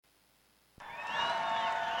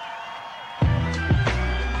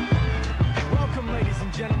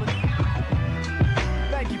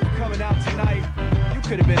hanging out tonight. You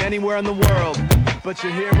could have been anywhere in the world, but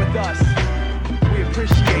you're here with us. We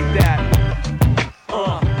appreciate that.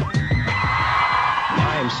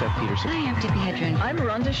 Hi, I'm Seth Peterson. Hi, I'm Tippi Hedren. I'm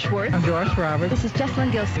Rhonda Schwartz. I'm Doris Roberts. This is Jessalyn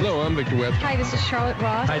Gilson. Hello, I'm Victor Webb. Hi, this is Charlotte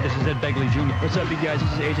Ross. Hi, this is Ed Begley Jr. What's up, you guys?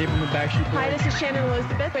 This is AJ from the Backstreet Boys. Hi, this is Shannon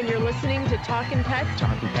Elizabeth, and you're listening to Talkin Pets.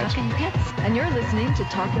 Talkin Pets. Talkin Pets. And you're listening to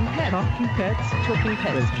Talkin Pets. Talkin Pets. Talkin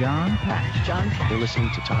Pets. With John Patch. John Patch. You're listening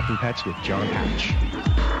to Talkin Pets with John Patch.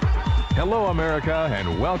 Hello, America,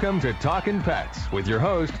 and welcome to Talkin Pets with your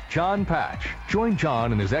host, John Patch. Join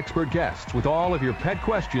John and his expert guests with all of your pet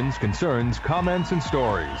questions, concerns, comments, and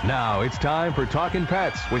stories. Now it's time for Talkin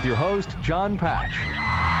Pets with your host, John Patch.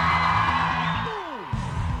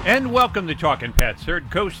 And welcome to Talkin Pets,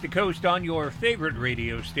 heard coast to coast on your favorite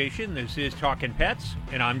radio station. This is Talkin Pets,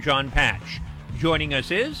 and I'm John Patch. Joining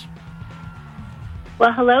us is...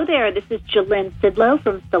 Well, hello there. This is Jalynn Sidlow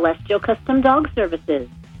from Celestial Custom Dog Services.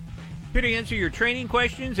 Here to answer your training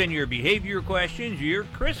questions and your behavior questions, your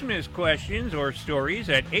Christmas questions or stories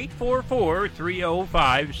at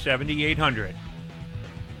 844-305-7800.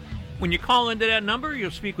 When you call into that number,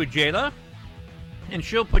 you'll speak with Jayla, and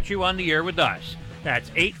she'll put you on the air with us. That's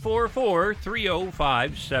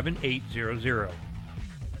 844-305-7800.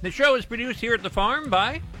 The show is produced here at the farm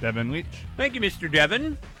by Devin Leach. Thank you, Mr.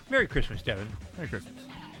 Devin. Merry Christmas, Devin. Merry Christmas.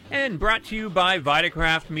 And brought to you by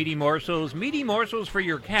Vitacraft Meaty Morsels. Meaty Morsels for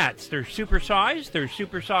your cats. They're super-sized. They're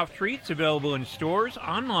super soft treats available in stores,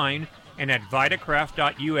 online, and at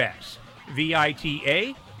vitacraft.us.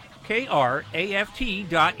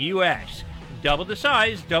 VITAKRAFT.us. Double the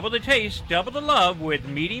size, double the taste, double the love with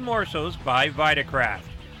Meaty Morsels by Vitacraft.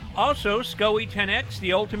 Also, SCOE 10X,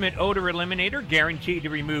 the ultimate odor eliminator, guaranteed to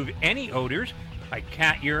remove any odors like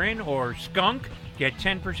cat urine or skunk. Get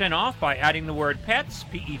 10% off by adding the word PETS,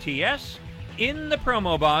 P-E-T-S, in the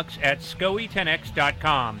promo box at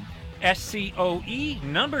SCOE10X.com.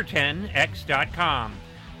 SCOE10X.com.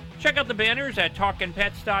 Check out the banners at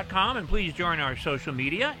TalkinPets.com, and please join our social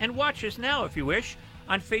media and watch us now, if you wish,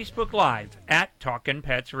 on Facebook Live at Talkin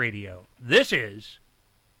Pets Radio. This is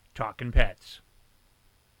Talkin Pets.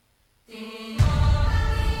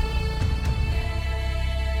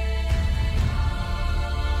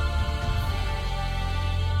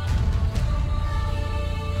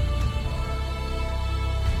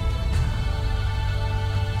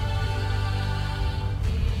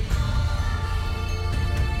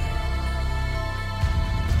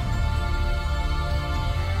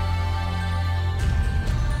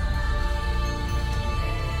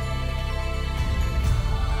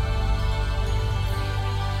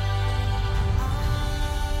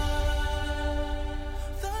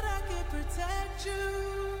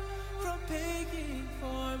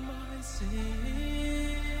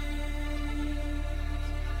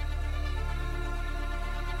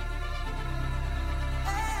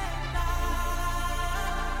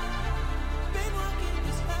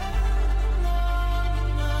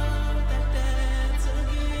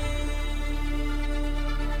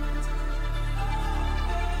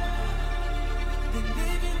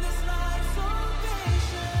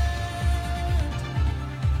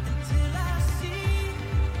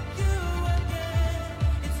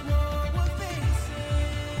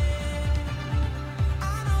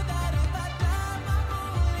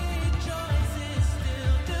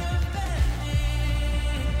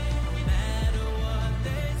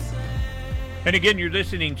 And again, you're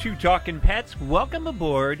listening to Talkin Pets. Welcome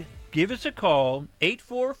aboard. Give us a call,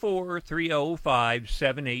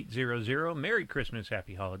 844-305-7800. Merry Christmas,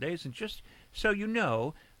 Happy Holidays. And just so you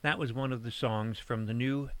know, that was one of the songs from the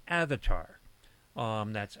new Avatar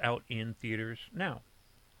that's out in theaters now.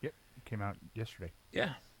 Yep, it came out yesterday.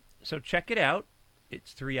 Yeah, so check it out.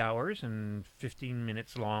 It's 3 hours and 15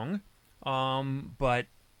 minutes long, but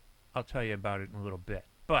I'll tell you about it in a little bit.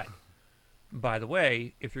 But... by the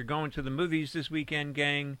way, if you're going to the movies this weekend,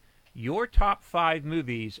 gang, your top 5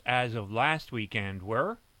 movies as of last weekend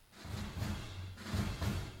were...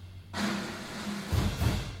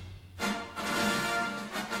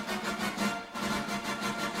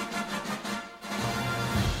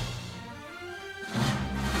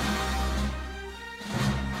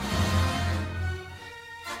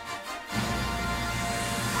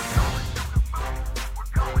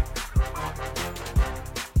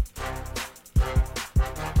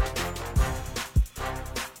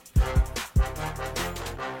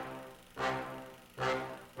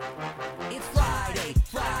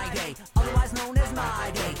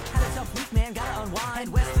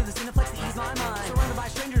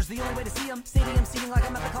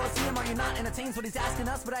 you're not entertained what he's asking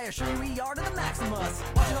us, but I assure you we are to the maximus.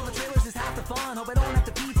 Watching all the trailers is half the fun. Hope I don't have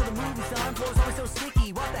to pee till the movie's done. Floor's always so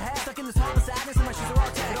sticky. What the heck? Stuck in this hall of sadness and my shoes are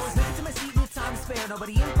all checked. But always make it to my seat with time to spare.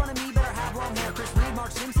 Nobody in front of me better have long hair. Chris Reed,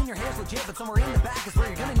 Mark Simpson, your hair's legit, but somewhere in the back is where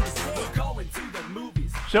you're gonna need to sit. We're going to the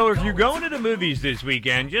movies. So if you're going to the movies this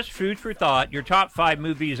weekend, just food for thought, your top 5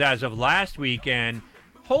 movies as of last weekend,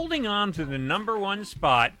 holding on to the number 1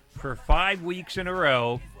 spot for 5 weeks in a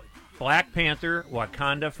row, Black Panther,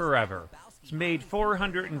 Wakanda Forever. It's made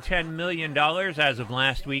 $410 million as of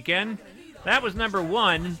last weekend. That was number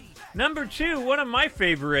 1. Number 2, one of my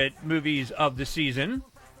favorite movies of the season,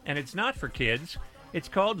 and it's not for kids. It's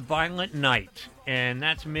called Violent Night, and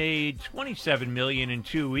that's made $27 million in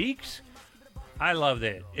 2 weeks. I loved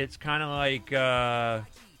it. It's kind of like,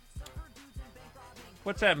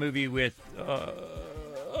 what's that movie with, oh,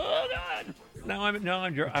 God.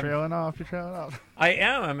 You're trailing off. I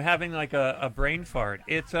am. I'm having like a brain fart.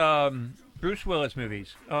 It's Bruce Willis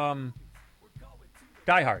movies. Die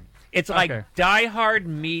Hard. It's like Die Hard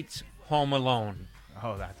meets Home Alone.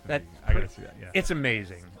 Oh, I gotta see that. Yeah, it's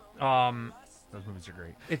amazing. Those movies are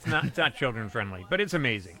great. It's not children friendly, but it's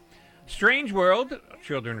amazing. Strange World,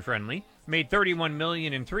 children friendly, made $31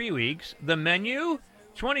 million in 3 weeks. The Menu,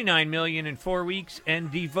 $29 million in 4 weeks,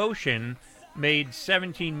 and Devotion made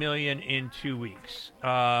 $17 million in 2 weeks.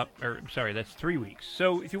 That's 3 weeks.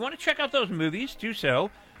 So if you want to check out those movies, do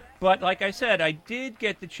so. But like I said, I did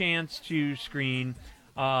get the chance to screen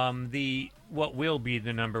what will be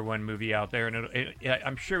the number 1 movie out there, and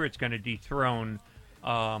I'm sure it's going to dethrone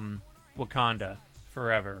Wakanda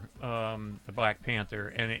Forever, the Black Panther,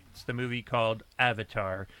 and it's the movie called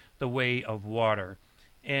Avatar, The Way of Water.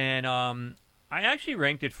 And I actually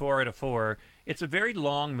ranked it 4 out of 4. It's a very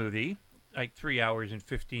long movie, like 3 hours and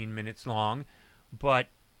 15 minutes long, but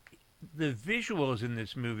the visuals in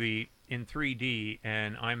this movie in 3D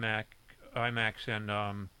and IMAX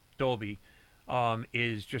and Dolby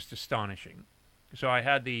is just astonishing. So I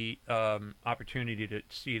had the opportunity to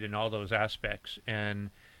see it in all those aspects, and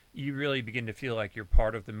you really begin to feel like you're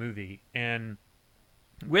part of the movie. And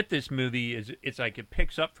with this movie, it's like it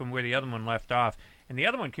picks up from where the other one left off. And the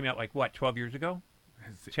other one came out like, 12 years ago?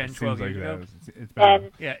 10, 12 years ago? It's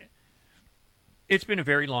been yeah. It's been a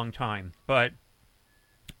very long time. But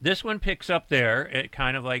this one picks up there. It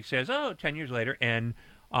kind of like says, 10 years later. And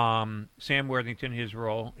Sam Worthington, his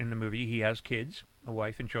role in the movie, he has kids, a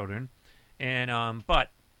wife and children. And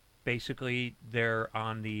but basically they're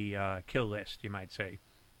on the kill list, you might say.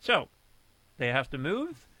 So they have to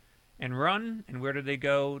move and run, and where do they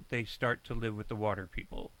go? They start to live with the water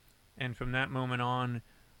people. And from that moment on,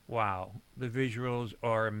 wow, the visuals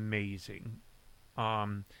are amazing.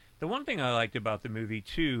 The one thing I liked about the movie,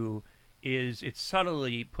 too, is it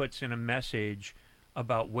subtly puts in a message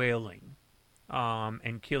about whaling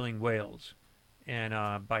and killing whales and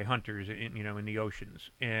by hunters in the oceans.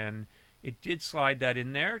 And it did slide that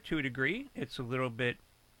in there to a degree. It's a little bit,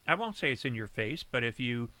 I won't say it's in your face, but if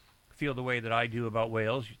you feel the way that I do about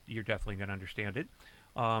whales, you're definitely going to understand it.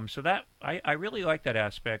 So that I really like that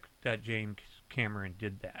aspect that James Cameron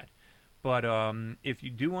did that. But if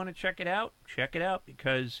you do want to check it out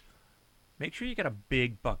because make sure you get a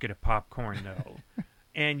big bucket of popcorn, though.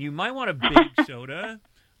 And you might want a big soda,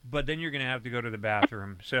 but then you're going to have to go to the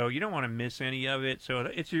bathroom. So you don't want to miss any of it. So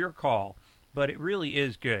it's your call. But it really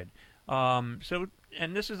is good. And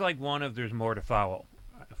this is like one of There's More to Follow,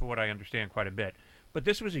 for what I understand quite a bit. But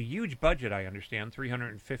this was a huge budget, I understand,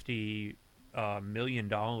 $350 million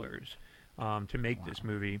to make this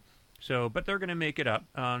movie. So, but they're going to make it up.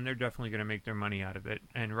 They're definitely going to make their money out of it,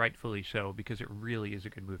 and rightfully so, because it really is a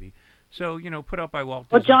good movie. So, put out by Walt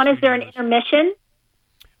Disney. Well, John, is there an intermission?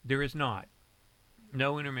 There is not.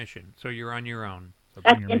 No intermission. So you're on your own.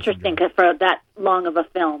 That's interesting for that long of a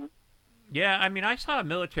film. Yeah, I mean, I saw a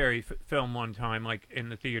military film one time, like in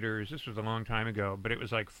the theaters. This was a long time ago, but it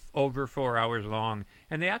was like over 4 hours long,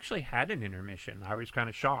 and they actually had an intermission. I was kind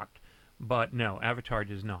of shocked, but no, Avatar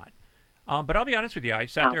does not. But I'll be honest with you, I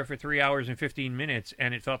sat there for 3 hours and 15 minutes,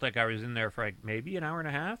 and it felt like I was in there for like maybe an hour and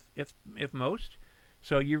a half, if most.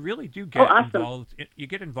 So you really do get involved. You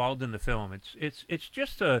get involved in the film. It's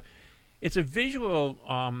just a visual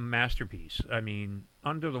masterpiece. I mean,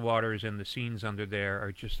 Under the Waters and the scenes under there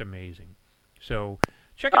are just amazing. So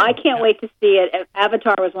check it out. I can't wait to see it.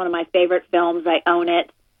 Avatar was one of my favorite films. I own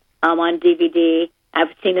it on DVD. I've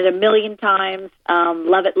seen it a million times.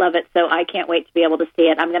 Love it. So I can't wait to be able to see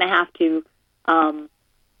it. I'm going to have to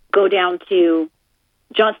go down to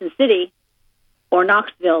Johnson City or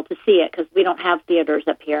Knoxville to see it because we don't have theaters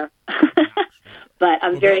up here. But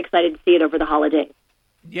I'm very excited to see it over the holidays.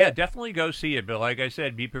 Yeah, definitely go see it, but like I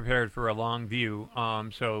said, be prepared for a long view.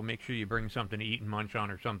 So make sure you bring something to eat and munch on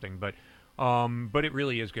or something. But it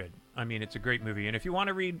really is good. I mean, it's a great movie. And if you want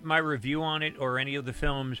to read my review on it or any of the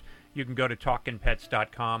films, you can go to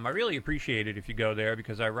talkinpets.com. I really appreciate it if you go there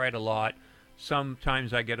because I write a lot.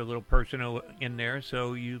 Sometimes I get a little personal in there,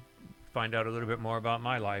 so you find out a little bit more about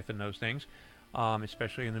my life and those things,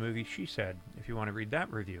 especially in the movie She Said, if you want to read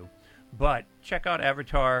that review. But check out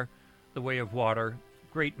Avatar, The Way of Water.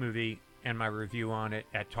 Great movie, and my review on it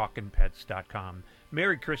at talkinpets.com.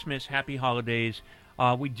 Merry Christmas, Happy Holidays.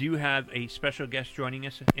 We do have a special guest joining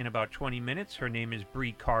us in about 20 minutes. Her name is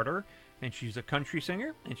Bree Carter, and she's a country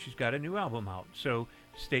singer, and she's got a new album out. So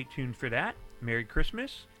stay tuned for that. Merry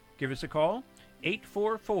Christmas. Give us a call,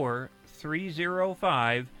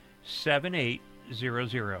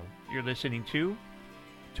 844-305-7800. You're listening to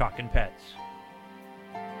Talkin' Pets.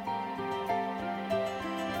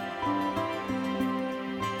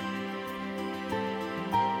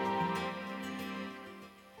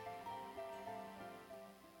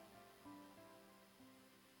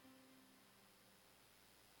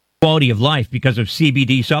 Quality of life because of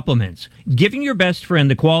CBD supplements. Giving your best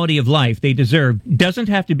friend the quality of life they deserve doesn't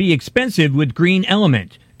have to be expensive with Green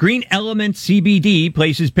Element. Green Element CBD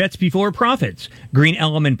places pets before profits. Green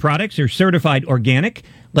Element products are certified organic,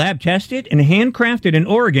 lab tested, and handcrafted in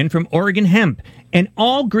Oregon from Oregon Hemp. And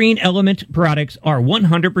all Green Element products are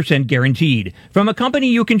 100% guaranteed. From a company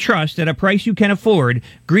you can trust at a price you can afford,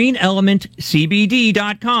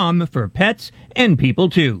 GreenElementCBD.com for pets and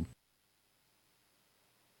people too.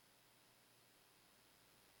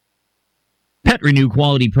 Pet Renew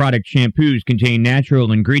quality product shampoos contain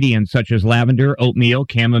natural ingredients such as lavender, oatmeal,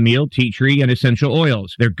 chamomile, tea tree, and essential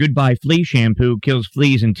oils. Their Goodbye Flea shampoo kills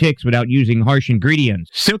fleas and ticks without using harsh ingredients.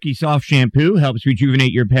 Silky Soft shampoo helps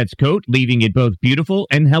rejuvenate your pet's coat, leaving it both beautiful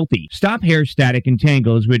and healthy. Stop hair static and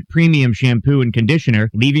tangles with premium shampoo and conditioner,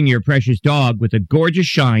 leaving your precious dog with a gorgeous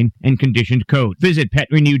shine and conditioned coat. Visit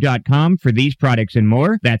PetRenew.com for these products and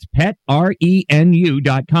more. That's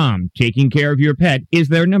PetRenew.com. Taking care of your pet is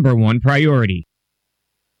their number one priority.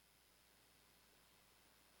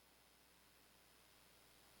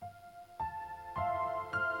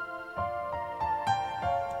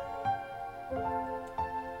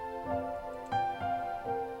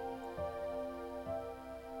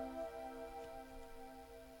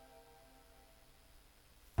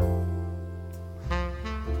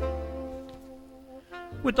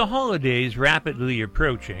 With the holidays rapidly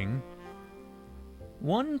approaching,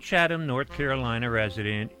 one Chatham, North Carolina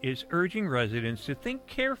resident is urging residents to think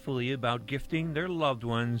carefully about gifting their loved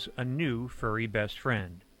ones a new furry best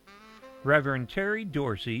friend. Reverend Terry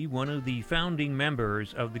Dorsey, one of the founding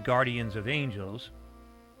members of the Guardians of Angels,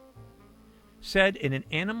 said in an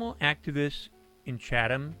animal activist in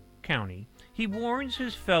Chatham County, he warns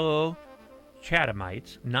his fellow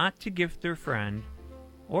Chathamites not to gift their friend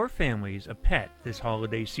or families a pet this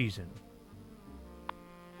holiday season,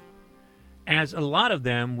 as a lot of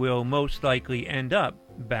them will most likely end up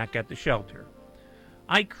back at the shelter.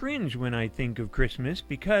 I cringe when I think of Christmas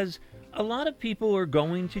because a lot of people are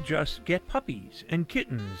going to just get puppies and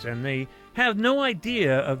kittens, and they have no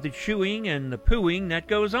idea of the chewing and the pooing that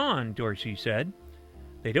goes on, Dorsey said.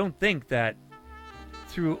 They don't think that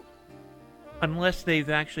through unless they've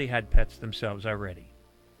actually had pets themselves already.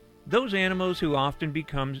 Those animals who often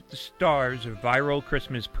become the stars of viral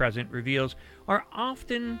Christmas present reveals are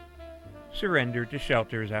often surrendered to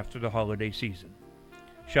shelters after the holiday season.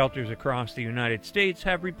 Shelters across the United States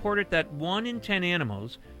have reported that 1 in 10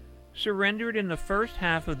 animals surrendered in the first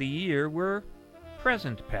half of the year were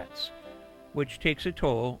present pets, which takes a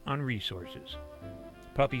toll on resources.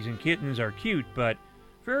 Puppies and kittens are cute, but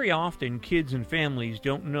very often kids and families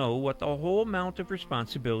don't know what the whole amount of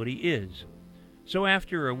responsibility is. So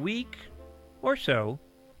after a week or so,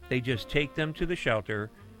 they just take them to the shelter,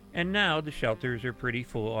 and now the shelters are pretty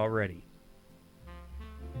full already.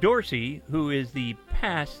 Dorsey, who is in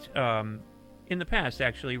the past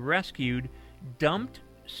actually rescued dumped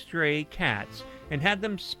stray cats and had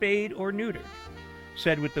them spayed or neutered,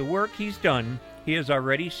 said with the work he's done, he has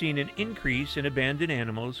already seen an increase in abandoned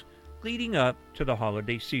animals leading up to the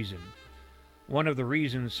holiday season. One of the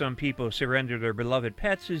reasons some people surrender their beloved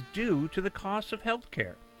pets is due to the cost of health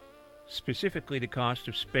care, specifically the cost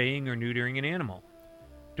of spaying or neutering an animal.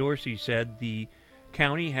 Dorsey said the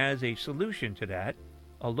county has a solution to that,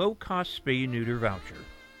 a low-cost spay-neuter voucher.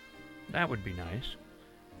 That would be nice.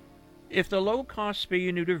 If the low-cost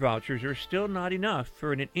spay-neuter vouchers are still not enough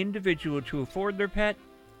for an individual to afford their pet,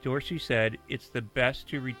 Dorsey said it's the best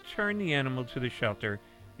to return the animal to the shelter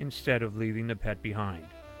instead of leaving the pet behind.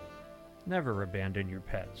 Never abandon your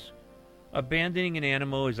pets. Abandoning an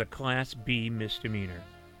animal is a Class B misdemeanor.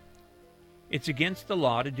 It's against the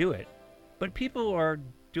law to do it, but people are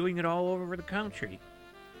doing it all over the country,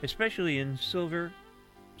 especially in Silver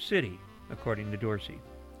City, according to Dorsey,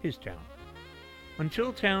 his town.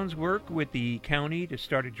 Until towns work with the county to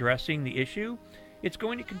start addressing the issue, it's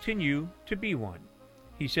going to continue to be one.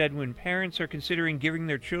 He said when parents are considering giving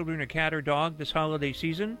their children a cat or dog this holiday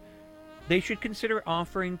season, they should consider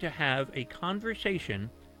offering to have a conversation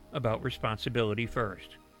about responsibility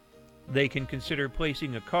first. They can consider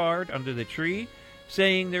placing a card under the tree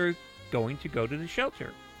saying they're going to go to the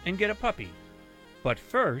shelter and get a puppy. But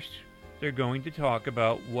first, they're going to talk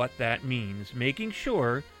about what that means, making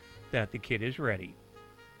sure that the kid is ready.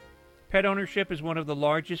 Pet ownership is one of the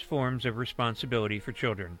largest forms of responsibility for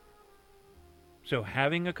children. So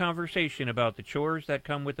having a conversation about the chores that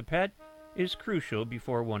come with the pet is crucial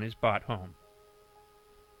before one is brought home.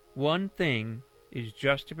 One thing is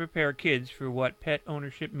just to prepare kids for what pet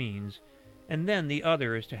ownership means, and then the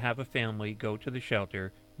other is to have a family go to the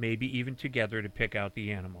shelter, maybe even together to pick out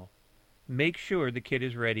the animal. Make sure the kid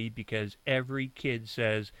is ready, because every kid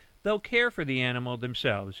says they'll care for the animal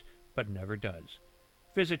themselves, but never does.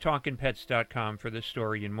 Visit TalkinPets.com for this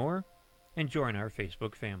story and more, and join our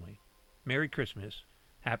Facebook family. Merry Christmas,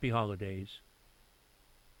 Happy Holidays.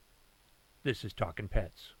 This is Talkin'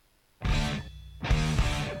 Pets.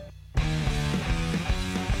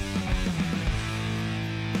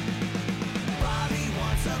 Bobby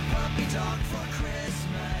wants a puppy dog for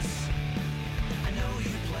Christmas. I know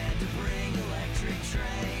you plan to bring electric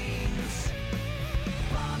trains.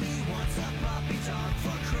 Bobby wants a puppy dog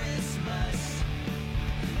for Christmas.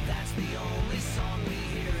 That's the only song we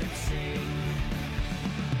hear him sing.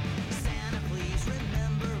 Santa, please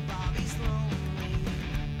remember Bobby's lonely.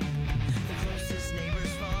 The closest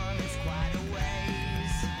neighbor's farm is quite a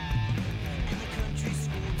ways. And the country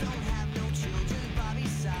school don't have no children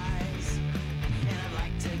Bobby's size. And I'd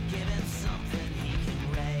like to give him something he can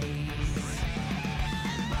raise.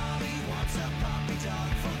 And Bobby wants a puppy dog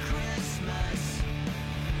for Christmas.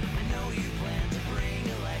 I know you plan to bring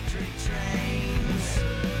electric trains.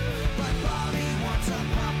 But Bobby wants a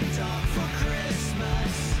puppy dog for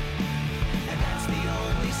Christmas. And that's the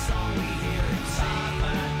only song we hear him sing.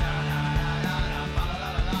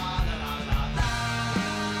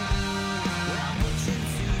 Well, Butch and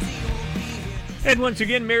Susie will be here. And once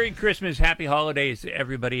again, Merry Christmas, Happy Holidays to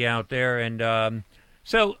everybody out there. And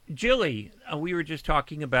so, Jilly, we were just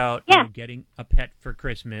talking about getting a pet for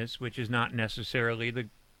Christmas, which is not necessarily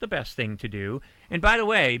the best thing to do. And by the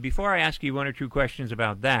way, before I ask you one or two questions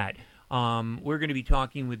about that, we're going to be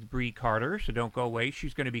talking with Bree Carter, so don't go away.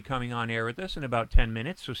 She's going to be coming on air with us in about 10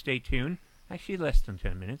 minutes, so stay tuned. Actually, less than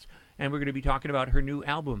 10 minutes. And we're going to be talking about her new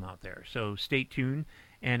album out there, so stay tuned.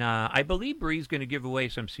 And I believe Bree's going to give away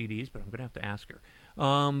some CDs, but I'm going to have to ask her.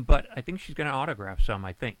 But I think she's going to autograph some,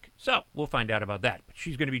 I think. So we'll find out about that. But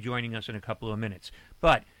she's going to be joining us in a couple of minutes.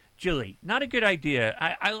 But, Jilly, not a good idea.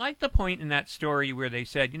 I like the point in that story where they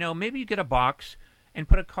said, maybe you get a box and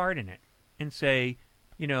put a card in it and say,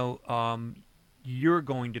 you're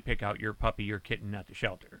going to pick out your puppy or kitten at the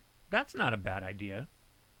shelter. That's not a bad idea.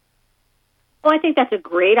 Well, I think that's a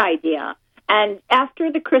great idea. And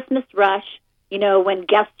after the Christmas rush, when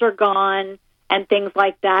guests are gone and things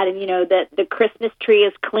like that, and, that the Christmas tree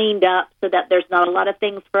is cleaned up so that there's not a lot of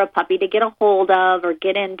things for a puppy to get a hold of or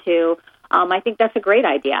get into, I think that's a great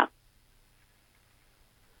idea.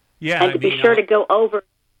 Yeah, and to be sure to go over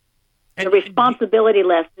the responsibility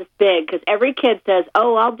list is big, because every kid says,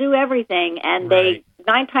 oh, I'll do everything, and right. They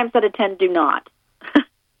 9 times out of 10 do not.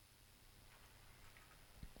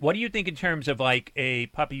 What do you think in terms of like a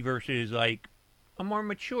puppy versus like a more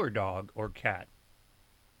mature dog or cat?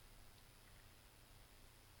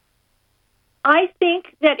 I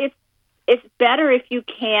think that it's better if you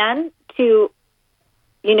can to,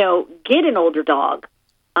 get an older dog,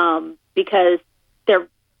 because they're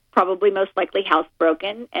probably most likely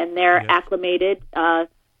housebroken and they're acclimated to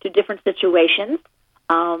different situations,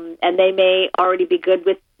 and they may already be good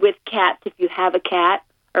with cats if you have a cat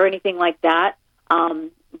or anything like that.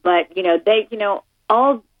 But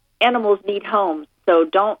all animals need homes, so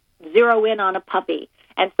don't zero in on a puppy.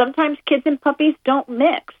 And sometimes kids and puppies don't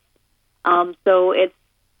mix. So it's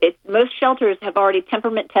most shelters have already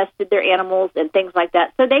temperament tested their animals and things like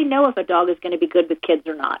that, so they know if a dog is going to be good with kids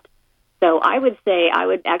or not. So I would say I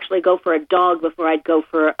would actually go for a dog before I'd go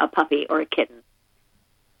for a puppy or a kitten.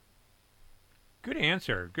 Good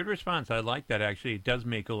answer. Good response. I like that, actually. It does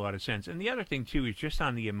make a lot of sense. And the other thing, too, is just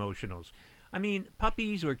on the emotionals. I mean,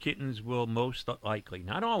 puppies or kittens will most likely,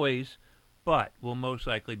 not always, but will most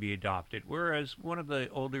likely be adopted, whereas one of the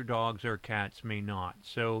older dogs or cats may not.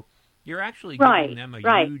 So You're actually Right, giving them a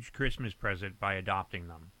right. huge Christmas present by adopting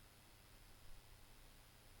them.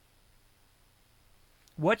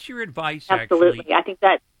 What's your advice, Absolutely. actually? I think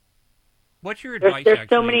that What's your advice, there's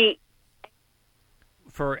actually? so many,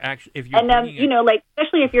 For actually, if you're and bringing you know, like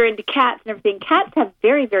especially if you're into cats and everything, cats have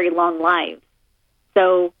very, very long lives.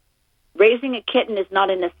 So raising a kitten is not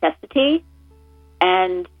a necessity,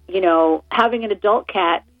 and you know, having an adult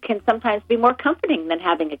cat can sometimes be more comforting than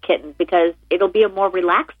having a kitten because it'll be a more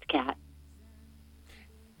relaxed cat.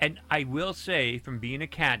 And I will say, from being a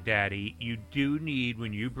cat daddy, you do need,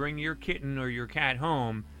 when you bring your kitten or your cat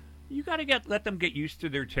home, you got to let them get used to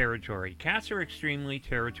their territory. Cats are extremely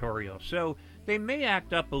territorial, so they may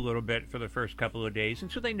act up a little bit for the first couple of days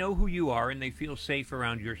until they know who you are and they feel safe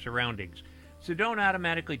around your surroundings. So don't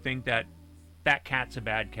automatically think that that cat's a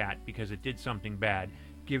bad cat because it did something bad.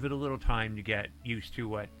 Give it a little time to get used to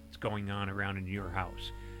what's going on around in your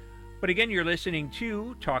house. But again, you're listening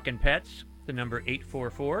to Talkin Pets, the number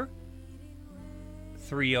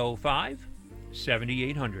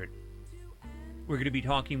 844-305-7800. We're going to be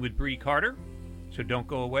talking with Bree Carter, so don't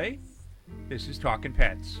go away. This is Talkin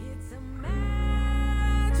Pets. It's a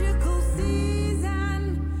magical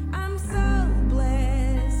season. I'm so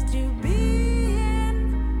blessed to be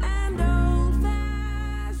in an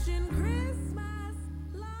old-fashioned Christmas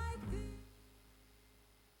like this.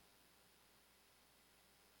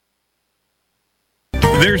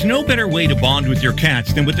 There's no better way to bond with your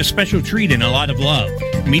cats than with a special treat and a lot of love.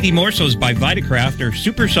 Meaty Morsels by Vitacraft are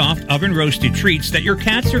super soft oven-roasted treats that your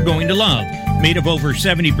cats are going to love. Made of over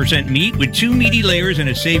 70% meat with 2 meaty layers and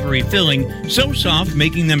a savory filling, so soft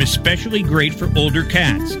making them especially great for older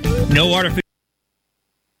cats. No artificial...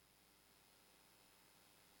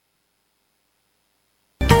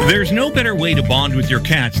 There's no better way to bond with your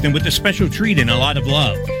cats than with a special treat and a lot of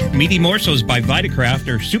love. Meaty Morsels by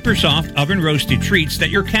Vitacraft are super soft oven-roasted treats that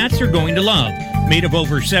your cats are going to love. Made of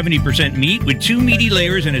over 70% meat with 2 meaty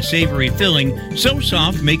layers and a savory filling, so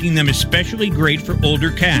soft making them especially great for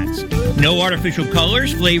older cats. No artificial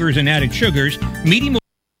colors, flavors, and added sugars. Meaty Morsels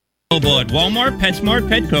available at Walmart, PetSmart,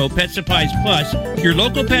 Petco, Pet Supplies Plus, your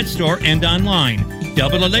local pet store, and online.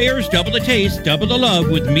 Double the layers, double the taste, double the love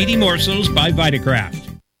with Meaty Morsels by Vitacraft.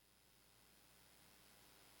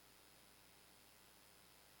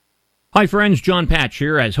 Hi friends, John Patch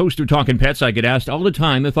here. As host of Talkin Pets, I get asked all the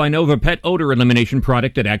time if I know of a pet odor elimination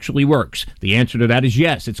product that actually works. The answer to that is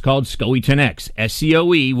yes. It's called SCOE 10X,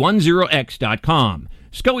 SCOE10X.com.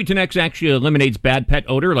 SCOE 10X actually eliminates bad pet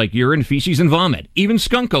odor like urine, feces, and vomit, even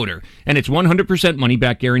skunk odor, and it's 100%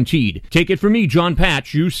 money-back guaranteed. Take it from me, John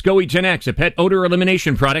Patch. Use SCOE 10X, a pet odor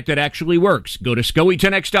elimination product that actually works. Go to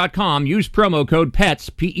SCOE10X.com, use promo code PETS,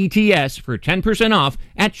 P-E-T-S, for 10% off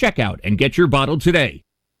at checkout, and get your bottle today.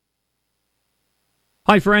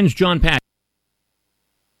 Hi friends, John Patch.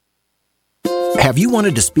 Have you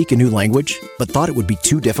wanted to speak a new language, but thought it would be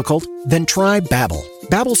too difficult? Then try Babbel.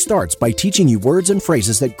 Babbel starts by teaching you words and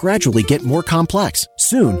phrases that gradually get more complex.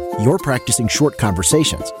 Soon, you're practicing short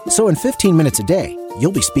conversations. So in 15 minutes a day,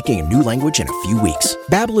 you'll be speaking a new language in a few weeks.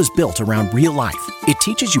 Babbel is built around real life. It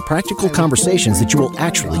teaches you practical conversations that you will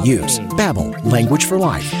actually use. Babbel, language for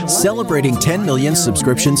life. Celebrating 10 million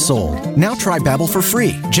subscriptions sold. Now try Babbel for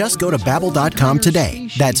free. Just go to Babbel.com today.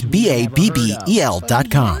 That's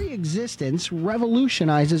BABBEL.com. Existence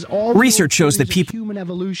revolutionizes all research shows that people human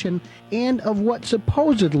evolution and of what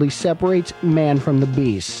supposedly separates man from the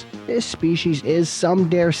beast. This species is, some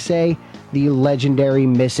dare say, the legendary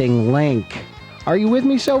missing link. Are you with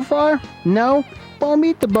me so far? No? Well,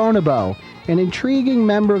 meet the bonobo, an intriguing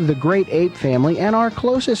member of the great ape family and our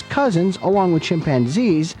closest cousins, along with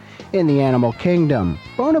chimpanzees, in the animal kingdom.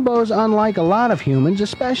 Bonobos, unlike a lot of humans,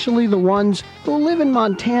 especially the ones who live in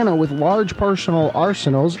Montana with large personal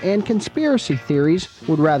arsenals and conspiracy theories,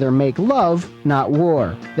 would rather make love, not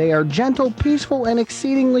war. They are gentle, peaceful, and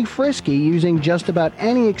exceedingly frisky, using just about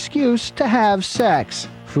any excuse to have sex.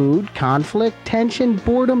 Food, conflict, tension,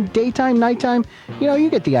 boredom, daytime, nighttime, you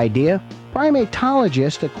get the idea.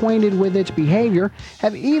 Primatologists acquainted with its behavior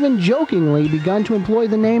have even jokingly begun to employ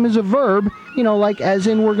the name as a verb, like as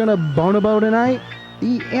in we're gonna bonobo tonight.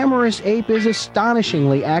 The amorous ape is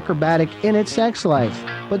astonishingly acrobatic in its sex life,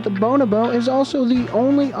 but the bonobo is also the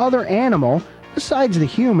only other animal, besides the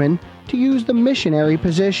human, to use the missionary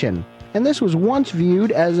position. And this was once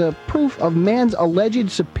viewed as a proof of man's alleged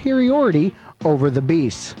superiority over the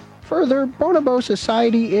beasts. Further, bonobo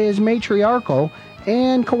society is matriarchal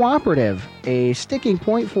and cooperative, a sticking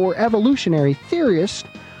point for evolutionary theorists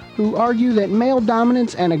who argue that male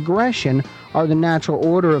dominance and aggression are the natural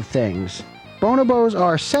order of things. Bonobos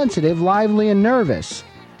are sensitive, lively, and nervous.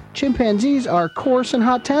 Chimpanzees are coarse and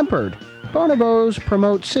hot-tempered. Bonobos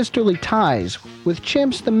promote sisterly ties. With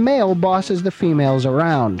chimps, the male bosses the females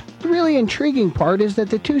around. The really intriguing part is that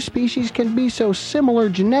the two species can be so similar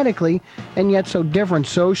genetically and yet so different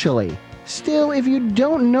socially. Still, if you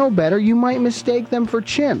don't know better, you might mistake them for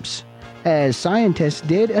chimps, as scientists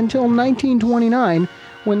did until 1929,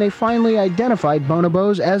 when they finally identified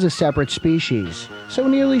bonobos as a separate species. So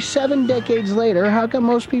nearly 7 decades later, how come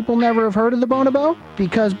most people never have heard of the bonobo?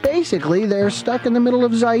 Because basically they're stuck in the middle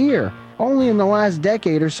of Zaire. Only in the last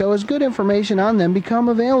decade or so has good information on them become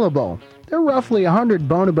available. There are roughly 100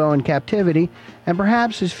 bonobo in captivity, and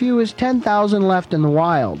perhaps as few as 10,000 left in the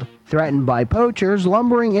wild. Threatened by poachers,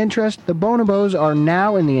 lumbering interest, the bonobos are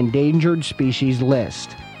now in the endangered species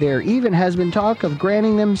list. There even has been talk of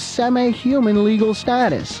granting them semi-human legal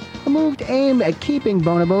status, a move aimed at keeping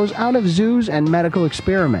bonobos out of zoos and medical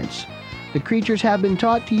experiments. The creatures have been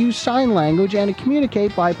taught to use sign language and to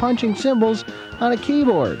communicate by punching symbols on a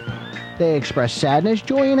keyboard. They express sadness,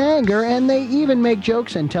 joy, and anger, and they even make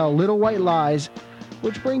jokes and tell little white lies,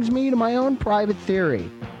 which brings me to my own private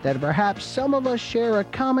theory, that perhaps some of us share a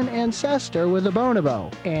common ancestor with a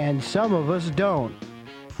bonobo, and some of us don't.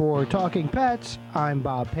 For Talking Pets, I'm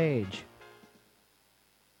Bob Page.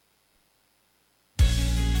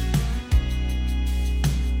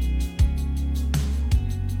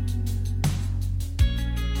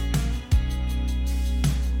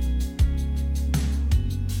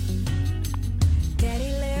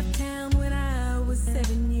 Daddy left town when I was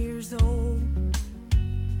 7 years old.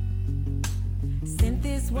 Sent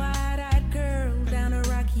this wide-eyed girl down a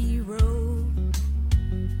rocky road.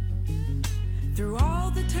 Through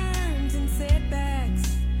all the turns and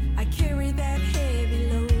setbacks, I carried that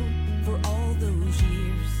heavy load for all those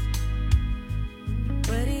years.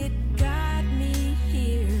 But it got me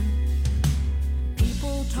here.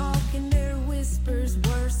 People talking, their whispers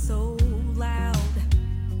were so loud.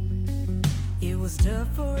 It was tough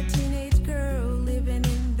for a teenage girl living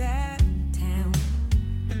in that town.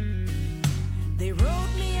 They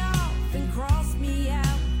wrote me off and crossed me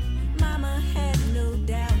out. Mama had no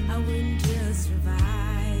doubt I wouldn't just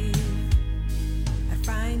survive. I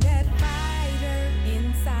find that fighter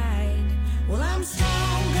inside. Well, I'm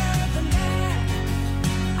stronger than that.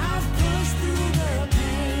 I've pushed through the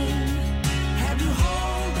pain. Had to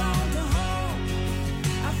hold on to hope.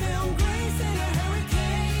 I found grace in a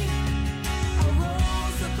hurricane. I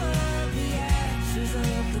rose above the ashes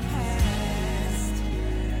of the past.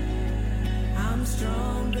 I'm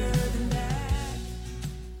stronger than that.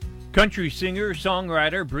 Country singer,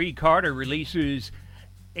 songwriter Bree Carter releases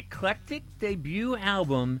eclectic debut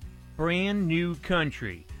album Brand New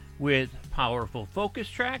Country with powerful focus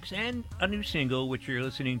tracks and a new single, which you're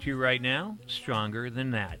listening to right now, Stronger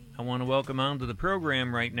Than That. I want to welcome onto the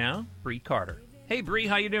program right now, Bree Carter. Hey, Bree,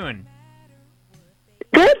 how you doing?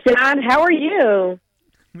 Good, John. How are you?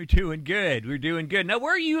 We're doing good. We're doing good. Now,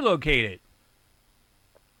 where are you located?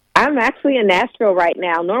 I'm actually in Nashville right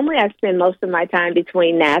now. Normally, I spend most of my time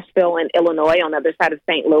between Nashville and Illinois on the other side of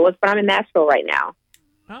St. Louis, but I'm in Nashville right now.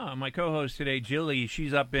 Oh, my co-host today, Jilly,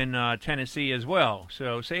 she's up in Tennessee as well.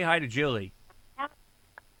 So say hi to Jilly.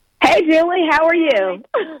 Hey, Julie. How are you?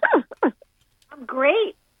 I'm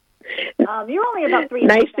great. You're only about 3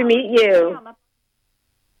 Nice to meet you.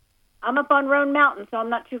 I'm up on Roan Mountain, so I'm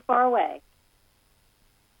not too far away.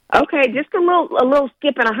 Okay, just a little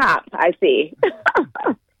skip and a hop, I see.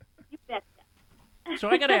 So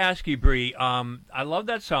I got to ask you, Bree, I love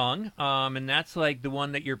that song, and that's like the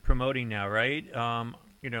one that you're promoting now, right?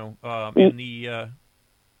 In the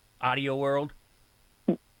audio world,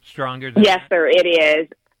 Stronger Than Yes, That? sir, it is.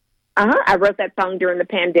 I wrote that song during the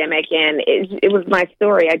pandemic, and it was my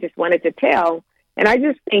story I just wanted to tell. And I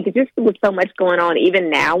just think, just with so much going on, even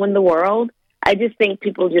now in the world, I just think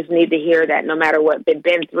people just need to hear that no matter what they've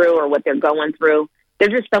been through or what they're going through, they're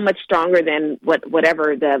just so much stronger than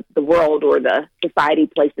whatever the world or the society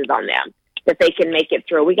places on them, that they can make it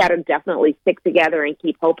through. We got to definitely stick together and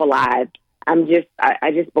keep hope alive. I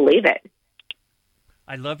just believe it.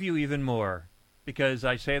 I love you even more because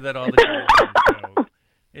I say that all the time. So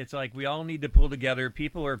it's like we all need to pull together.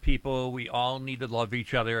 People are people. We all need to love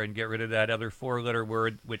each other and get rid of that other 4-letter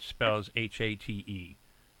word which spells HATE.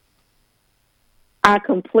 I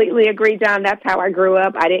completely agree, John. That's how I grew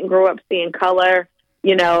up. I didn't grow up seeing color.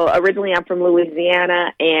 Originally I'm from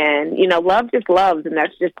Louisiana, and, love just loves, and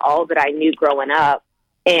that's just all that I knew growing up.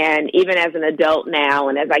 And even as an adult now,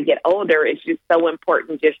 and as I get older, it's just so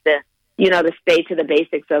important just to, to stay to the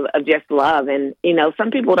basics of just love. And, some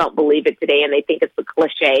people don't believe it today, and they think it's a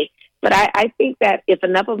cliche. But I think that if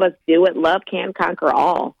enough of us do it, love can conquer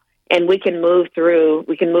all. And we can move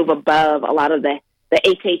above a lot of the the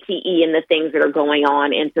HATE and the things that are going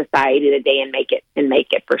on in society today and make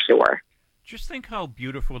it for sure. Just think how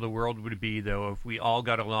beautiful the world would be, though, if we all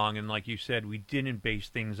got along and, like you said, we didn't base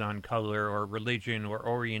things on color or religion or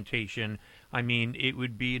orientation. I mean, it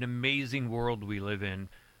would be an amazing world we live in.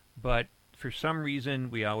 But for some reason,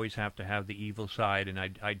 we always have to have the evil side, and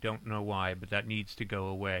I don't know why, but that needs to go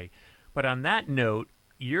away. But on that note,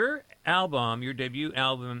 your album, your debut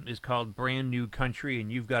album, is called Brand New Country,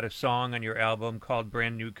 and you've got a song on your album called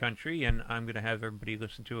Brand New Country, and I'm going to have everybody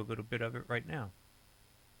listen to a little bit of it right now.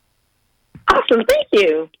 Awesome, thank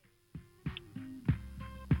you.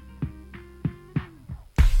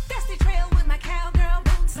 Dusty trail with my cowgirl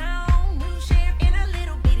boots on, new sheriff in a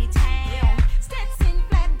little bitty town. Stetson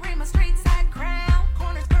flat brim, a straight side crown,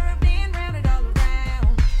 corners curved and rounded all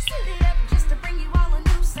around. Suited up just to bring you all a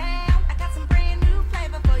new sound. I got some brand new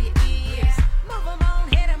flavor for your ears. Move 'em on,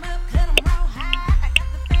 hit 'em up, cut 'em raw high. I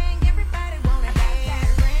got the thing everybody wanna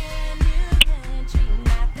have. Brand new country,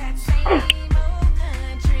 not that same old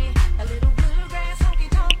country. A little bluegrass, honky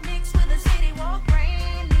tonk mixed with a city walk.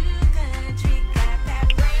 Brand new country, got that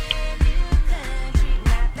brand new country,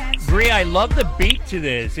 not that Bree, I love the beat to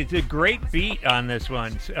this. It's a great beat on this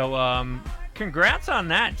one. So, congrats on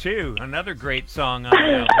that, too. Another great song on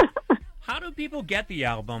the album. How do people get the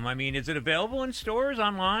album? I mean, is it available in stores,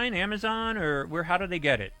 online, Amazon, or how do they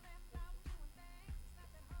get it?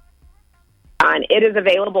 It is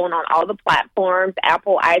available on all the platforms,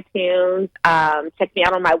 Apple, iTunes. Check me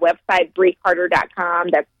out on my website, BreeCarter.com.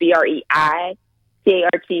 That's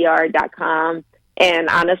BreeCarter.com. And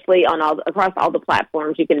honestly, across all the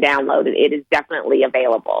platforms, you can download it. It is definitely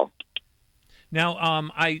available. Now,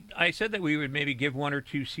 I said that we would maybe give 1 or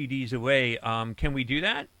 2 CDs away. Can we do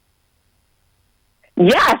that?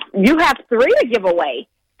 Yes, you have 3 to give away.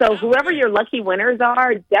 So whoever your lucky winners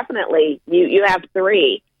are, definitely you have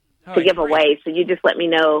 3 to give away. So you just let me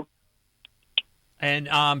know. And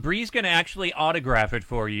Bree's going to actually autograph it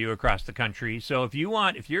for you across the country. So if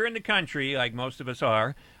you're in the country, like most of us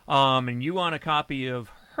are, and you want a copy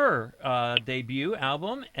of her debut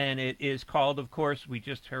album, and it is called, of course, we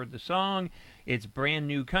just heard the song, it's Brand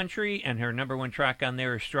New Country, and her number 1 track on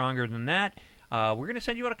there is Stronger Than That. We're going to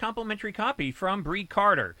send you out a complimentary copy from Bree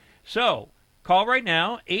Carter. So call right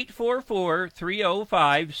now,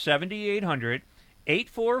 844-305-7800.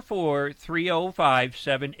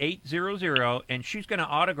 844-305-7800, and she's going to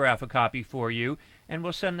autograph a copy for you, and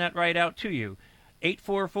we'll send that right out to you.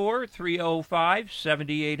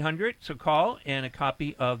 844-305-7800, so call, and a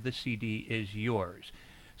copy of the CD is yours.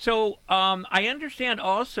 So I understand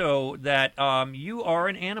also that you are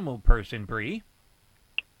an animal person, Bree.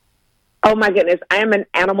 Oh, my goodness. I am an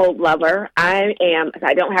animal lover. I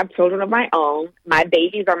don't have children of my own. My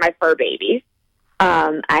babies are my fur babies.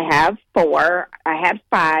 I have 4. I had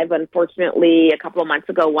 5. Unfortunately, a couple of months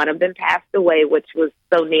ago, one of them passed away, which was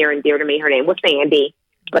so near and dear to me. Her name was Sandy.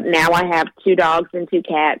 But now I have 2 dogs and 2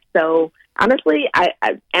 cats. So honestly,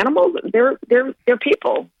 animals, they're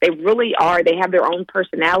people. They really are. They have their own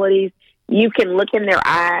personalities. You can look in their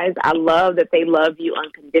eyes. I love that they love you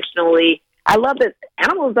unconditionally. I love that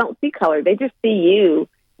animals don't see color. They just see you,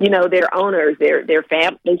 their owners, their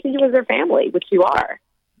fam. They see you as their family, which you are.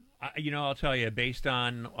 I'll tell you, based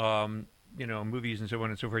on, movies and so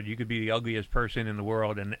on and so forth, you could be the ugliest person in the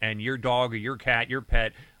world, and your dog or your cat, your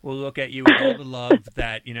pet, will look at you with all the love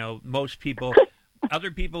that,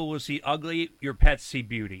 other people will see ugly, your pets see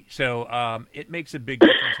beauty. So it makes a big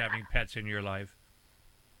difference having pets in your life.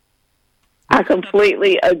 I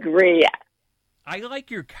completely agree. I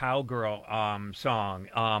like your Cowgirl song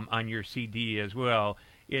on your CD as well.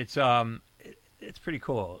 It's pretty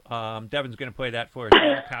cool. Devin's going to play that for us.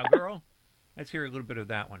 Cowgirl? Let's hear a little bit of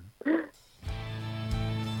that one.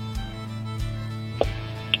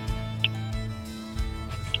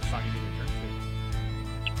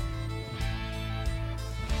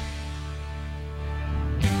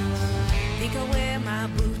 Think I wear my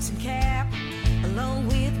boots and cap, along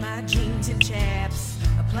with my jeans and chaps,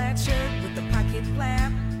 a plaid shirt with a pocket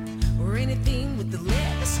flap, or anything with the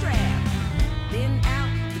leather strap. Then out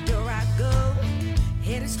the door I go,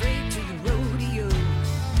 headed straight to the rodeo.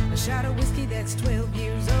 A shot of whiskey that's 12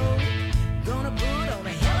 years old, gonna put on a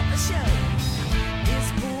hell of a show.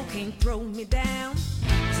 This bull can't throw me down,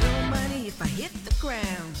 there's no money if I hit the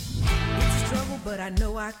ground. It's a struggle, but I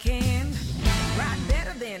know I can ride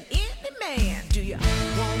better than any man. Do you want a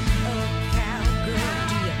cowgirl?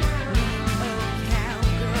 Do you need a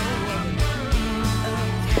cowgirl? Well, you need a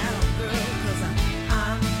cowgirl, 'cause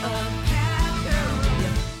I'm a cowgirl.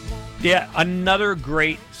 Yeah, another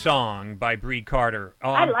great song by Bree Carter.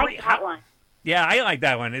 I like that one. Yeah, I like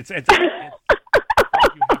that one. It's you have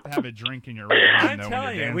to have a drink in your right hand. I'm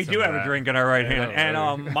telling you, we do have a drink in our right hand.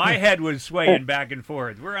 And my head was swaying back and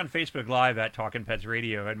forth. We're on Facebook Live at Talkin Pets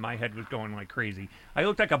Radio, and my head was going like crazy. I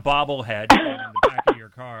looked like a bobblehead in the back of your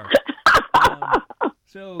car.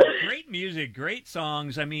 So great music, great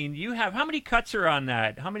songs. I mean, you have, how many cuts are on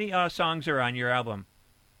that? How many songs are on your album?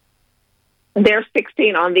 There's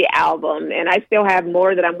 16 on the album, and I still have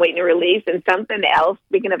more that I'm waiting to release. And something else,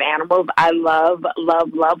 speaking of animals, I love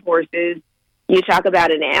horses. You talk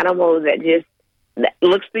about an animal that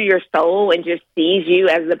looks through your soul and just sees you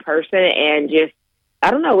as the person, and just,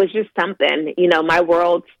 I don't know, it's just something. You know, my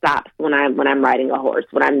world stops when I'm riding a horse,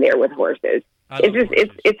 when I'm there with horses.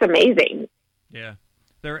 It's amazing. Yeah,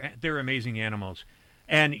 they're amazing animals.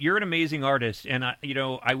 And you're an amazing artist, and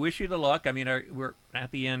I wish you the luck. I mean, we're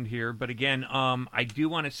at the end here, but again, I do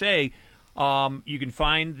want to say, you can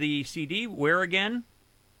find the CD where again?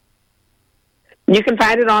 You can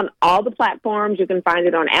find it on all the platforms. You can find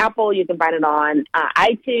it on Apple. You can find it on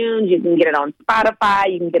iTunes. You can get it on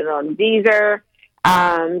Spotify. You can get it on Deezer.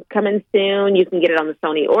 Coming soon, you can get it on the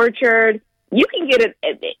Sony Orchard. You can get it.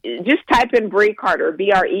 Just type in Bree Carter,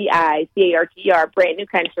 BREICARTR, Brand New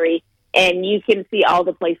Country. And you can see all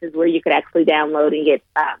the places where you could actually download and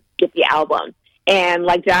get the album. And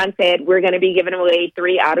like John said, we're going to be giving away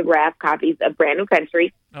 3 autographed copies of Brand New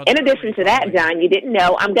Country. In addition to that, John, you didn't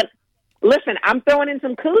know, I'm throwing in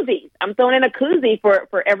some koozies. I'm throwing in a koozie for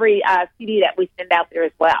every CD that we send out there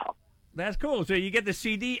as well. That's cool. So you get the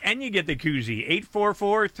CD and you get the koozie.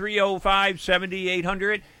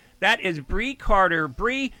 844-305-7800. That is Bree Carter.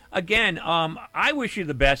 Bree, again, I wish you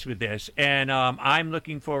the best with this, and I'm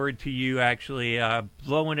looking forward to you actually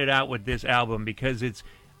blowing it out with this album, because it's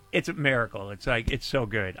a miracle. It's so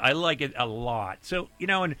good. I like it a lot. So,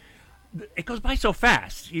 and it goes by so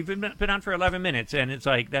fast. You've been on for 11 minutes, and it's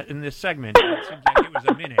like that in this segment. It seems like it was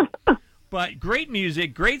a minute. But great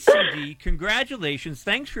music, great CD. Congratulations.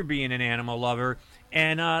 Thanks for being an animal lover,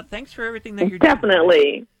 and thanks for everything that you're doing.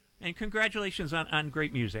 Definitely. And congratulations on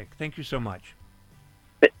great music. Thank you so much.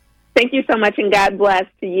 Thank you so much, and God bless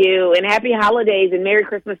to you. And happy holidays and Merry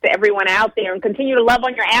Christmas to everyone out there. And continue to love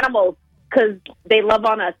on your animals, because they love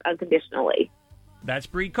on us unconditionally. That's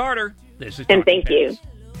Bree Carter. This is and thank you.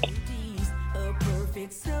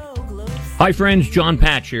 Hi friends, John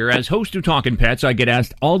Patch here. As host of Talkin Pets, I get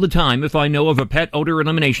asked all the time if I know of a pet odor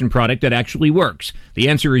elimination product that actually works. The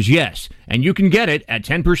answer is yes, and you can get it at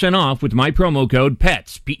 10% off with my promo code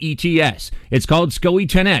PETS, P-E-T-S. It's called SCOE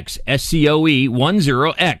 10X, S-C-O-E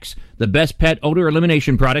 10X, the best pet odor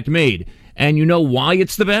elimination product made. And you know why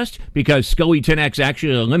it's the best? Because SCOE 10X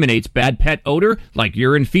actually eliminates bad pet odor like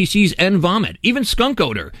urine, feces, and vomit, even skunk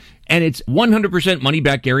odor. And it's 100%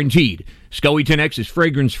 money-back guaranteed. SCOE 10X is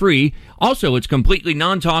fragrance-free. Also, it's completely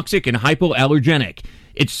non-toxic and hypoallergenic.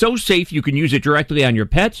 It's so safe you can use it directly on your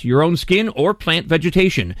pets, your own skin, or plant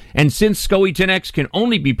vegetation. And since SCOE 10X can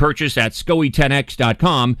only be purchased at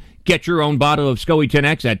SCOE10X.com, get your own bottle of SCOE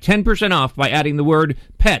 10X at 10% off by adding the word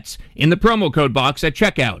PETS in the promo code box at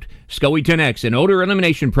checkout. SCOE 10X, an odor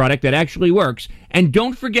elimination product that actually works. And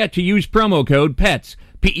don't forget to use promo code PETS,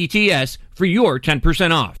 P-E-T-S, for your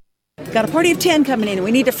 10% off. Got a party of 10 coming in, and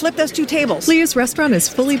we need to flip those 2 tables. Leah's restaurant is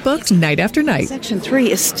fully booked night after night. Section 3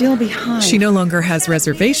 is still behind. She no longer has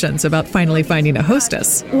reservations about finally finding a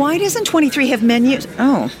hostess. Why doesn't 23 have menus?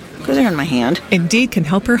 Oh, because they're in my hand. Indeed can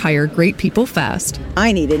help her hire great people fast.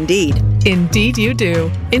 I need Indeed. Indeed you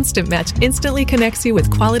do. Instant Match instantly connects you with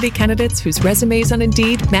quality candidates whose resumes on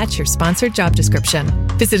Indeed match your sponsored job description.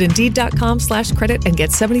 Visit Indeed.com/credit and get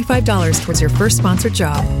 $75 towards your first sponsored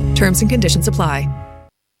job. Terms and conditions apply.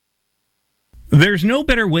 There's no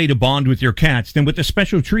better way to bond with your cats than with a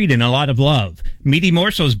special treat and a lot of love. Meaty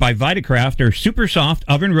Morsels by Vitacraft are super soft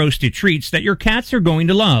oven-roasted treats that your cats are going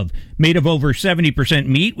to love. Made of over 70%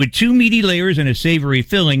 meat with 2 meaty layers and a savory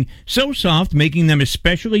filling, so soft making them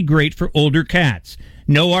especially great for older cats.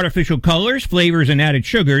 No artificial colors, flavors, and added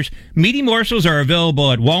sugars. Meaty Morsels are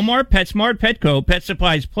available at Walmart, PetSmart, Petco, Pet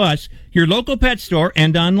Supplies Plus, your local pet store,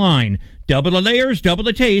 and online. Double the layers, double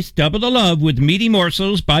the taste, double the love with Meaty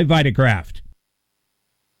Morsels by Vitacraft.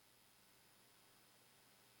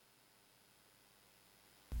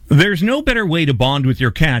 There's no better way to bond with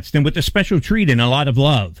your cats than with a special treat and a lot of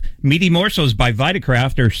love. Meaty Morsels by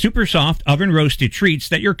Vitacraft are super soft oven-roasted treats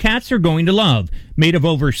that your cats are going to love. Made of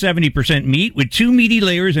over 70% meat with 2 meaty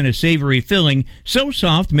layers and a savory filling, so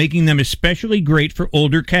soft making them especially great for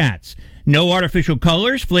older cats. No artificial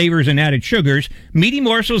colors, flavors, and added sugars. Meaty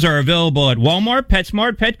Morsels are available at Walmart,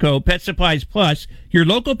 PetSmart, Petco, Pet Supplies Plus, your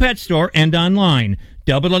local pet store, and online.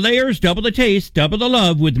 Double the layers, double the taste, double the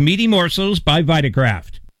love with Meaty Morsels by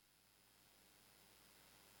Vitacraft.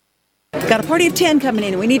 Got a party of 10 coming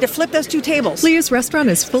in. We need to flip those 2 tables. Leah's restaurant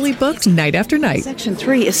is fully booked night after night. Section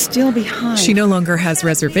 3 is still behind. She no longer has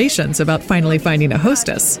reservations about finally finding a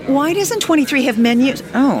hostess. Why doesn't 23 have menus?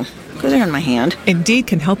 Oh, because they're in my hand. Indeed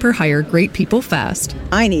can help her hire great people fast.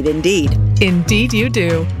 I need Indeed. Indeed you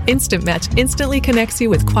do. Instant Match instantly connects you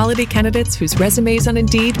with quality candidates whose resumes on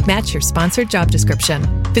Indeed match your sponsored job description.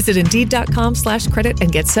 Visit Indeed.com/credit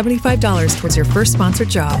and get $75 towards your first sponsored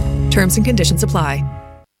job. Terms and conditions apply.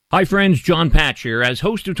 Hi friends, John Patch here. As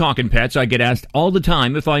host of Talkin Pets, I get asked all the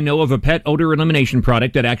time if I know of a pet odor elimination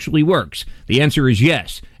product that actually works. The answer is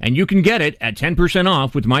yes, and you can get it at 10%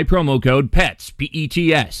 off with my promo code PETS,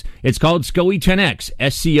 P-E-T-S. It's called SCOE 10X,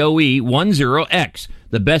 S-C-O-E 10X,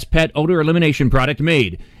 the best pet odor elimination product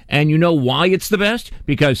made. And you know why it's the best?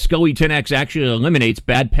 Because SCOE 10X actually eliminates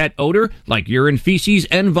bad pet odor like urine, feces,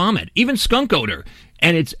 and vomit, even skunk odor.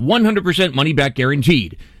 And it's 100% money-back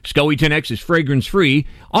guaranteed. SCOE 10X is fragrance-free.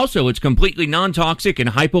 Also, it's completely non-toxic and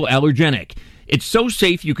hypoallergenic. It's so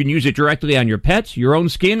safe you can use it directly on your pets, your own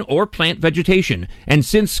skin, or plant vegetation. And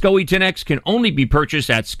since SCOE 10X can only be purchased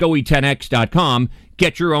at SCOE10X.com,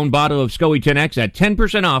 get your own bottle of SCOE 10X at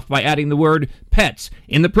 10% off by adding the word PETS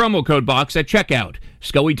in the promo code box at checkout.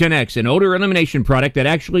 SCOE 10X, an odor elimination product that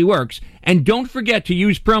actually works. And don't forget to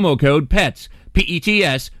use promo code PETS,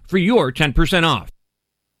 P-E-T-S, for your 10% off.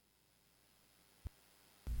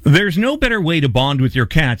 There's no better way to bond with your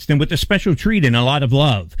cats than with a special treat and a lot of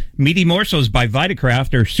love. Meaty Morsels by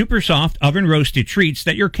Vitacraft are super soft oven-roasted treats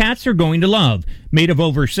that your cats are going to love. Made of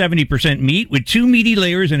over 70% meat with 2 meaty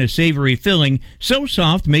layers and a savory filling, so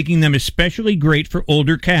soft making them especially great for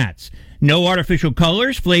older cats. No artificial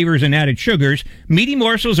colors, flavors, and added sugars. Meaty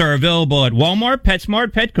Morsels are available at Walmart,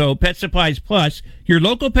 PetSmart, Petco, Pet Supplies Plus, your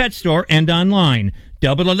local pet store, and online.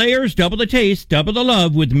 Double the layers, double the taste, double the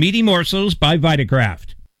love with Meaty Morsels by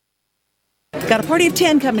Vitacraft. Got a party of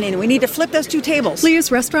 10 coming in. We need to flip those 2 tables.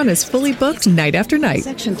 Leah's restaurant is fully booked night after night.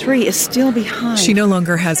 Section 3 is still behind. She no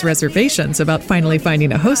longer has reservations about finally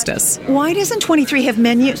finding a hostess. Why doesn't 23 have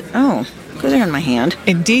menus? Oh, because they're in my hand.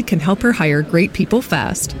 Indeed can help her hire great people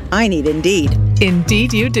fast. I need Indeed.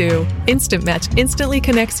 Indeed you do. Instant Match instantly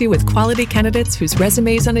connects you with quality candidates whose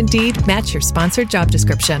resumes on Indeed match your sponsored job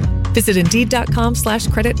description. Visit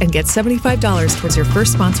Indeed.com/credit and get $75 towards your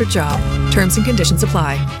first sponsored job. Terms and conditions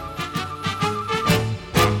apply.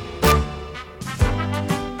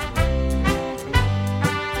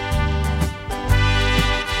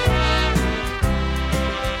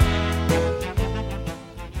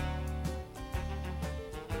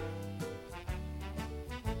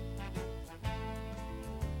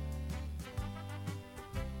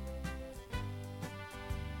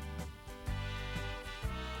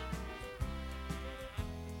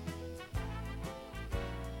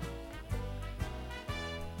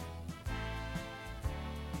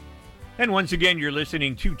 And once again, you're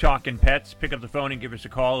listening to Talkin Pets. Pick up the phone and give us a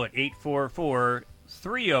call at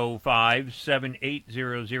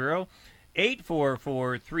 844-305-7800,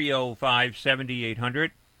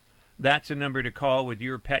 844-305-7800. That's a number to call with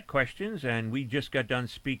your pet questions. And we just got done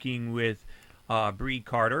speaking with Bree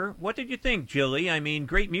Carter. What did you think, Jilly? I mean,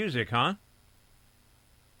 great music, huh?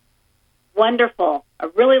 Wonderful. I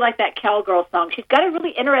really like that cowgirl song. She's got a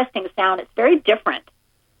really interesting sound. It's very different.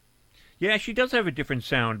 Yeah, she does have a different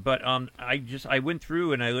sound, but I went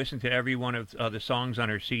through and I listened to every one of the songs on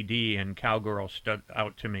her CD, and Cowgirl stood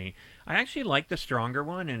out to me. I actually like the stronger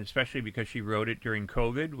one, and especially because she wrote it during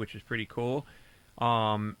COVID, which is pretty cool.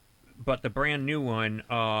 But the brand new one,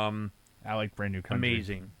 I like Brand New Country.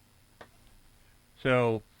 Amazing.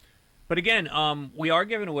 So, but again, we are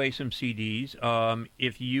giving away some CDs.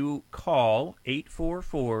 If you call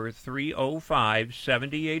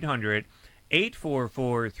 844-305-7800.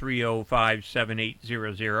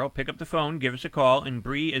 844-305-7800. Pick up the phone, give us a call, and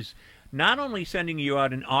Bree is not only sending you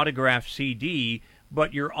out an autographed CD,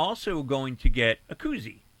 but you're also going to get a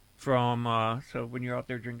koozie from, so when you're out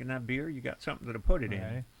there drinking that beer, you got something to put it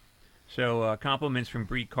in. So compliments from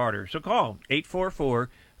Bree Carter. So call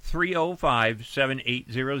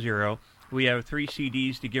 844-305-7800. We have 3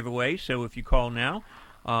 CDs to give away, so if you call now,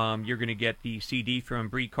 you're going to get the CD from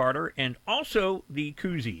Bree Carter and also the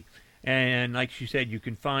koozie. And like she said, you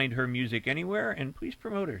can find her music anywhere, and please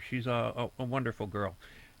promote her. She's a wonderful girl.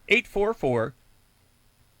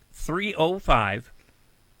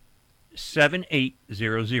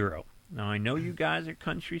 844-305-7800. Now, I know you guys are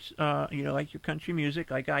country, like your country music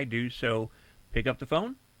like I do, so pick up the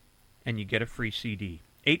phone, and you get a free CD.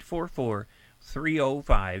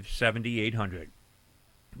 844-305-7800.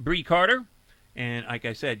 Bree Carter, and like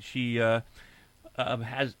I said, she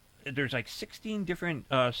has... There's like 16 different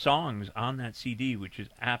songs on that CD, which is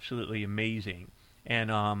absolutely amazing.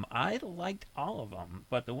 And I liked all of them,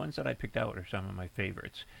 but the ones that I picked out are some of my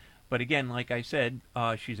favorites. But again, like I said,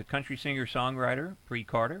 she's a country singer-songwriter, Bree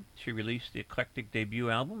Carter. She released the eclectic debut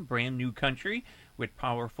album, Brand New Country, with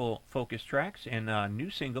powerful focus tracks, and a new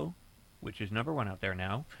single, which is #1 out there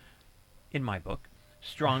now, in my book,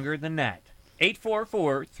 Stronger Than That.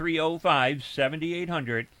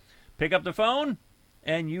 844-305-7800. Pick up the phone,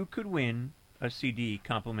 and you could win a CD,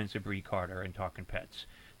 compliments of Bree Carter and Talkin Pets.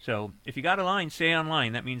 So if you got a line, stay on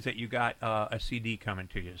line. That means that you got a CD coming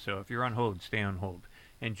to you. So if you're on hold, stay on hold,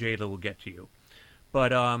 and Jayla will get to you.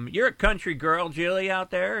 But you're a country girl, Jilly,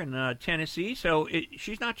 out there in Tennessee, so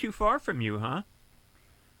she's not too far from you, huh?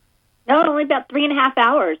 No, only about 3.5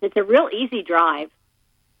 hours. It's a real easy drive.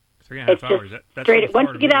 3.5 hours. That's straight. Once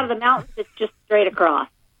you get out of the mountains, it's just straight across.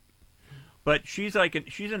 But she's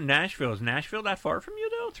in Nashville. Is Nashville that far from you,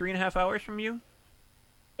 though? 3.5 hours from you?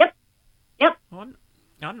 Yep. Well,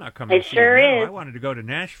 I'm not coming It to see sure you now. is. I wanted to go to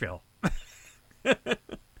Nashville. It's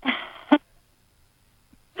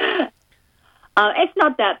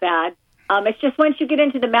not that bad. It's just once you get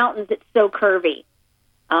into the mountains, it's so curvy.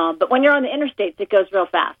 But when you're on the interstates, it goes real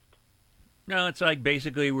fast. No, it's like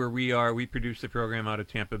basically where we are. We produce the program out of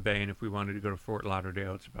Tampa Bay, and if we wanted to go to Fort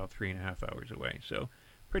Lauderdale, it's about 3.5 hours away. So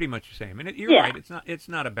pretty much the same. And you're right. It's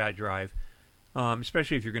not a bad drive,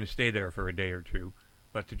 especially if you're going to stay there for a day or two.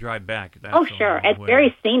 But to drive back, that's oh, sure. It's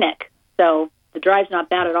very scenic, so the drive's not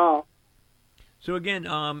bad at all. So again,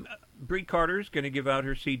 Bree Carter's going to give out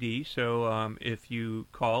her CD. So if you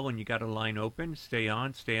call and you got a line open, stay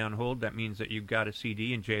on hold. That means that you've got a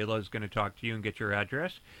CD, and Jayla is going to talk to you and get your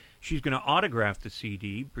address. She's going to autograph the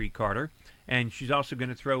CD, Bree Carter, and she's also going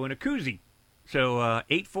to throw in a koozie. So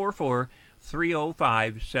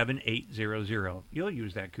 844-305-7800. You'll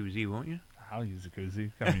use that koozie, won't you? I'll use a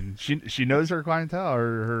koozie. I mean, she knows her clientele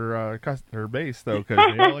or her base though, because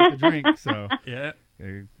they all like to drink. So yeah,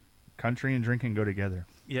 country and drinking go together.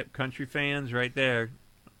 Yep, country fans right there.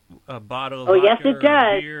 A bottle of vodka yes, it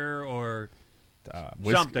does. Or beer or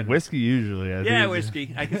something. Whiskey usually.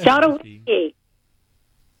 Whiskey. I can shot of whiskey.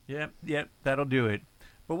 Yep, that'll do it.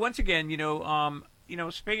 But once again,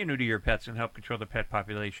 spay and neuter your pets and help control the pet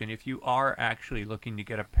population. If you are actually looking to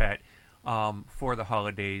get a pet for the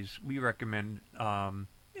holidays, we recommend to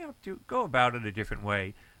go about it a different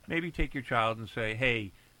way. Maybe take your child and say,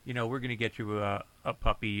 hey, we're going to get you a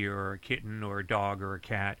puppy or a kitten or a dog or a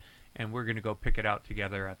cat, and we're going to go pick it out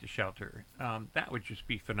together at the shelter. That would just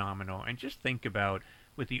be phenomenal. And just think about,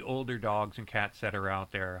 with the older dogs and cats that are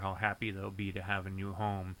out there, how happy they'll be to have a new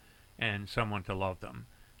home and someone to love them.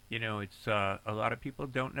 It's a lot of people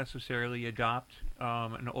don't necessarily adopt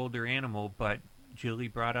an older animal, but Jilly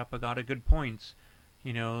brought up a lot of good points.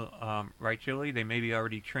 Right, Jilly? They may be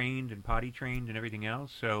already trained and potty trained and everything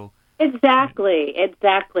else. So Exactly.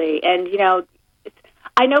 And,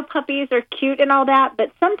 I know puppies are cute and all that,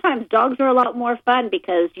 but sometimes dogs are a lot more fun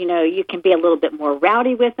because, you can be a little bit more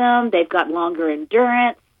rowdy with them. They've got longer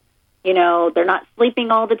endurance. They're not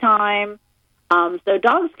sleeping all the time. So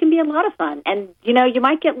dogs can be a lot of fun. And, you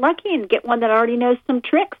might get lucky and get one that already knows some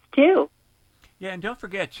tricks, too. Yeah, and don't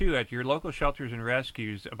forget, too, at your local shelters and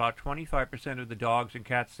rescues, about 25% of the dogs and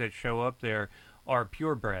cats that show up there are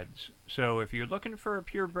purebreds. So if you're looking for a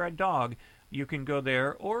purebred dog, you can go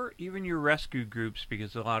there, or even your rescue groups,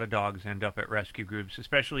 because a lot of dogs end up at rescue groups,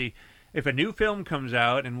 especially if a new film comes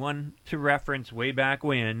out, and one to reference way back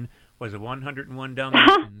when was a 101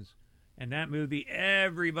 Dalmatians. And that movie,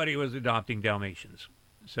 everybody was adopting Dalmatians.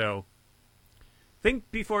 So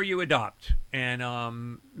think before you adopt.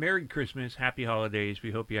 And Merry Christmas, Happy Holidays.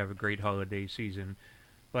 We hope you have a great holiday season.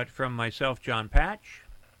 But from myself, John Patch.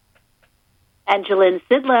 Angeline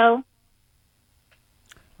Sidlow.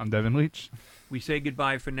 I'm Devin Leach. We say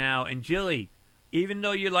goodbye for now. And Jilly, even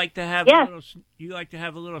though you like to have a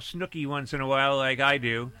little snooky once in a while, like I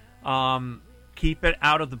do, keep it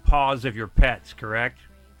out of the paws of your pets. Correct?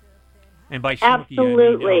 And by snooky,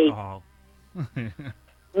 absolutely. I mean alcohol.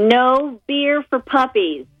 No beer for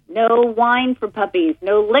puppies. No wine for puppies.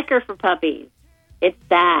 No liquor for puppies. It's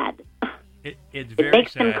sad. It's very it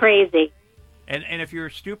makes sad. them crazy. And if you're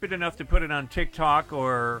stupid enough to put it on TikTok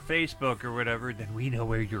or Facebook or whatever, then we know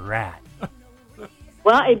where you're at.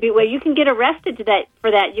 Well, you can get arrested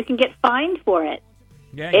for that. You can get fined for it.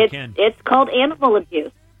 Yeah, you can. It's called animal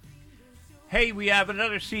abuse. Hey, we have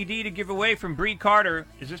another CD to give away from Bree Carter.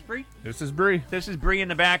 Is this Bree? This is Bree. This is Bree in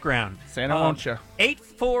the background. Santa won't ya.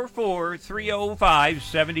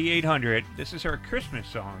 844-305-7800. This is her Christmas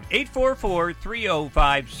song.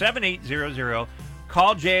 844-305-7800.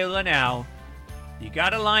 Call Jayla now. You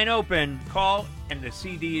got a line open. Call, and the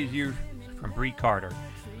CD is yours from Bree Carter.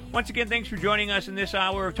 Once again, thanks for joining us in this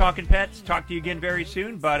hour of Talkin' Pets. Talk to you again very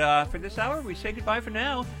soon. But for this hour, we say goodbye for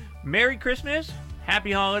now. Merry Christmas.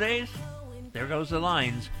 Happy holidays. There goes the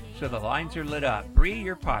lines. So the lines are lit up. Bree,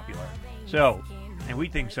 you're popular. So, and we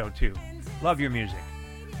think so too. Love your music.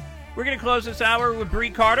 We're going to close this hour with Bree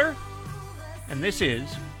Carter. And this is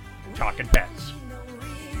Talkin' Pets.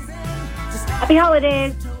 Happy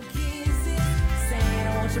holidays.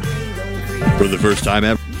 For the first time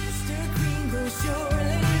ever.